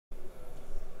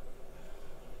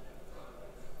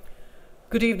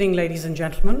Good evening, ladies and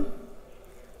gentlemen.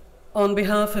 On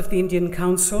behalf of the Indian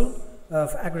Council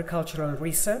of Agricultural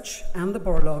Research and the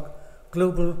Borlaug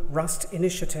Global Rust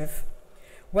Initiative,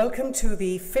 welcome to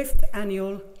the 5th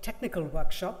annual technical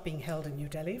workshop being held in New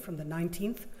Delhi from the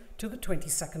 19th to the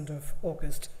 22nd of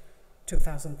August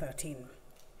 2013.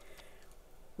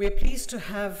 We are pleased to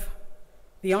have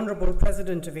the Honourable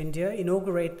President of India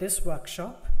inaugurate this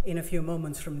workshop in a few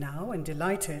moments from now, and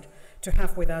delighted to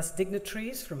have with us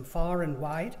dignitaries from far and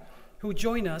wide who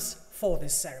join us for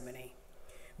this ceremony.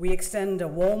 We extend a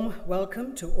warm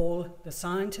welcome to all the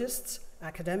scientists,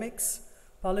 academics,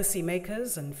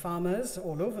 policymakers and farmers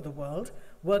all over the world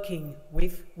working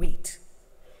with wheat.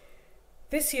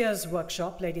 This year's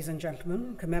workshop, ladies and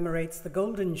gentlemen, commemorates the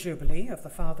golden jubilee of the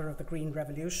father of the Green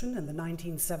Revolution and the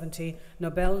 1970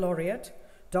 Nobel laureate,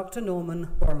 Dr. Norman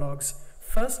Borlaug's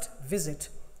first visit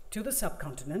to the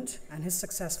subcontinent and his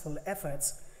successful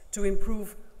efforts to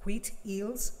improve wheat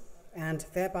yields and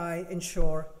thereby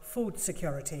ensure food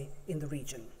security in the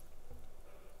region.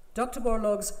 Dr.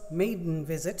 Borlaug's maiden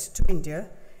visit to India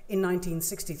in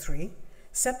 1963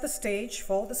 set the stage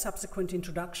for the subsequent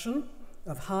introduction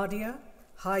of hardier,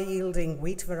 high-yielding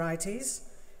wheat varieties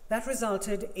that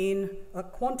resulted in a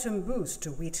quantum boost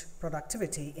to wheat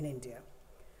productivity in India.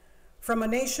 From a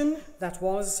nation that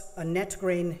was a net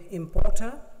grain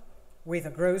importer with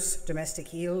a gross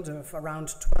domestic yield of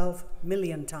around 12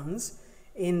 million tons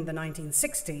in the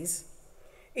 1960s,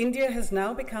 India has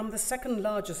now become the second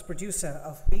largest producer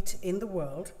of wheat in the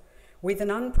world, with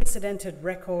an unprecedented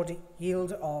record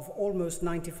yield of almost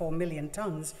 94 million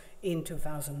tons in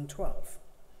 2012.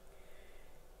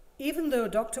 Even though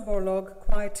Dr. Borlaug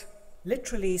quite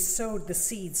literally sowed the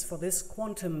seeds for this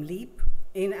quantum leap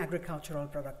in agricultural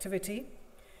productivity,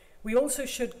 we also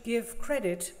should give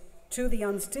credit to the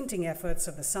unstinting efforts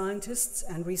of the scientists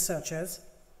and researchers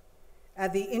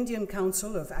at the Indian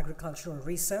Council of Agricultural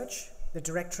Research, the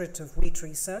Directorate of Wheat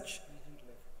Research,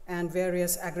 and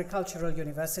various agricultural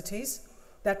universities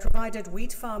that provided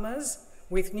wheat farmers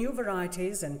with new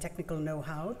varieties and technical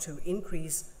know-how to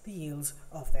increase the yields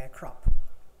of their crop.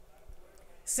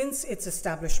 Since its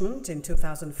establishment in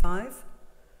 2005,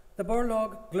 the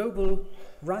Borlaug Global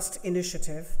Rust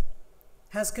Initiative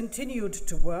has continued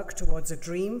to work towards a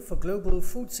dream for global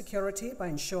food security by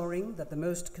ensuring that the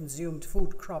most consumed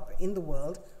food crop in the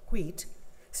world, wheat,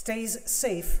 stays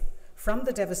safe from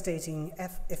the devastating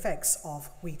effects of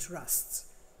wheat rusts.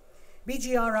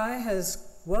 BGRI has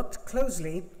worked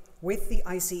closely with the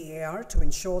ICAR to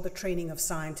ensure the training of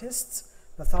scientists,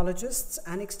 pathologists,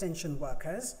 and extension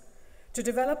workers to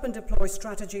develop and deploy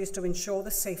strategies to ensure the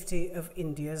safety of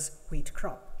India's wheat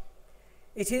crop.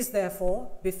 It is therefore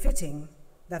befitting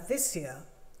that this year,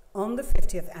 on the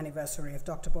 50th anniversary of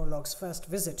Dr. Borlaug's first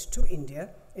visit to India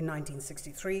in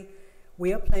 1963,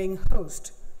 we are playing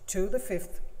host to the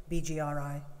 5th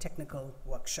BGRI Technical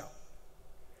Workshop.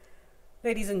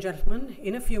 Ladies and gentlemen,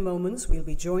 in a few moments we'll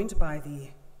be joined by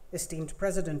the esteemed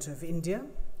President of India,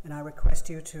 and I request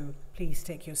you to please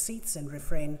take your seats and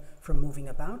refrain from moving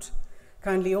about.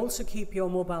 Kindly also keep your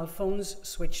mobile phones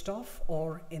switched off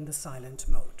or in the silent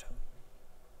mode.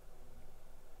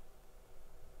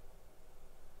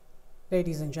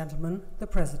 Ladies and gentlemen, the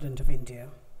President of India.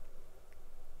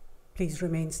 Please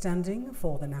remain standing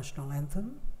for the national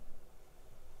anthem.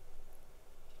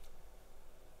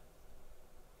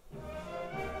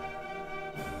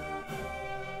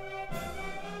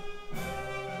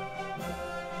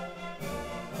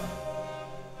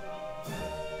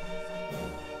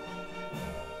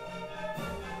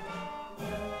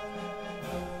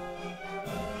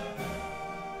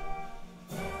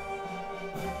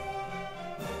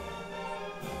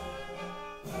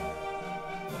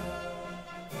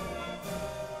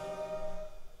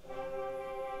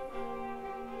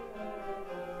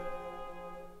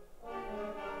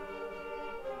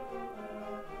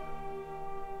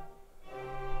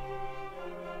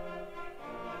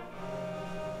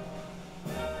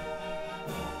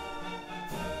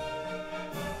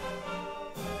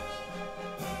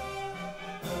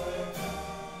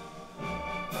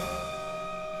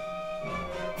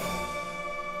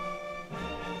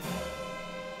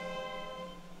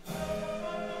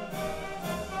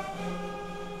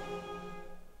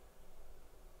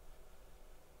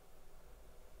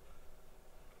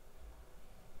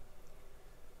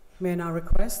 May I now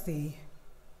request the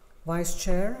Vice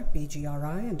Chair,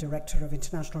 BGRI, and Director of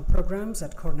International Programs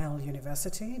at Cornell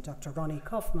University, Dr. Ronnie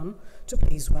Kaufman, to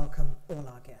please welcome all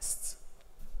our guests.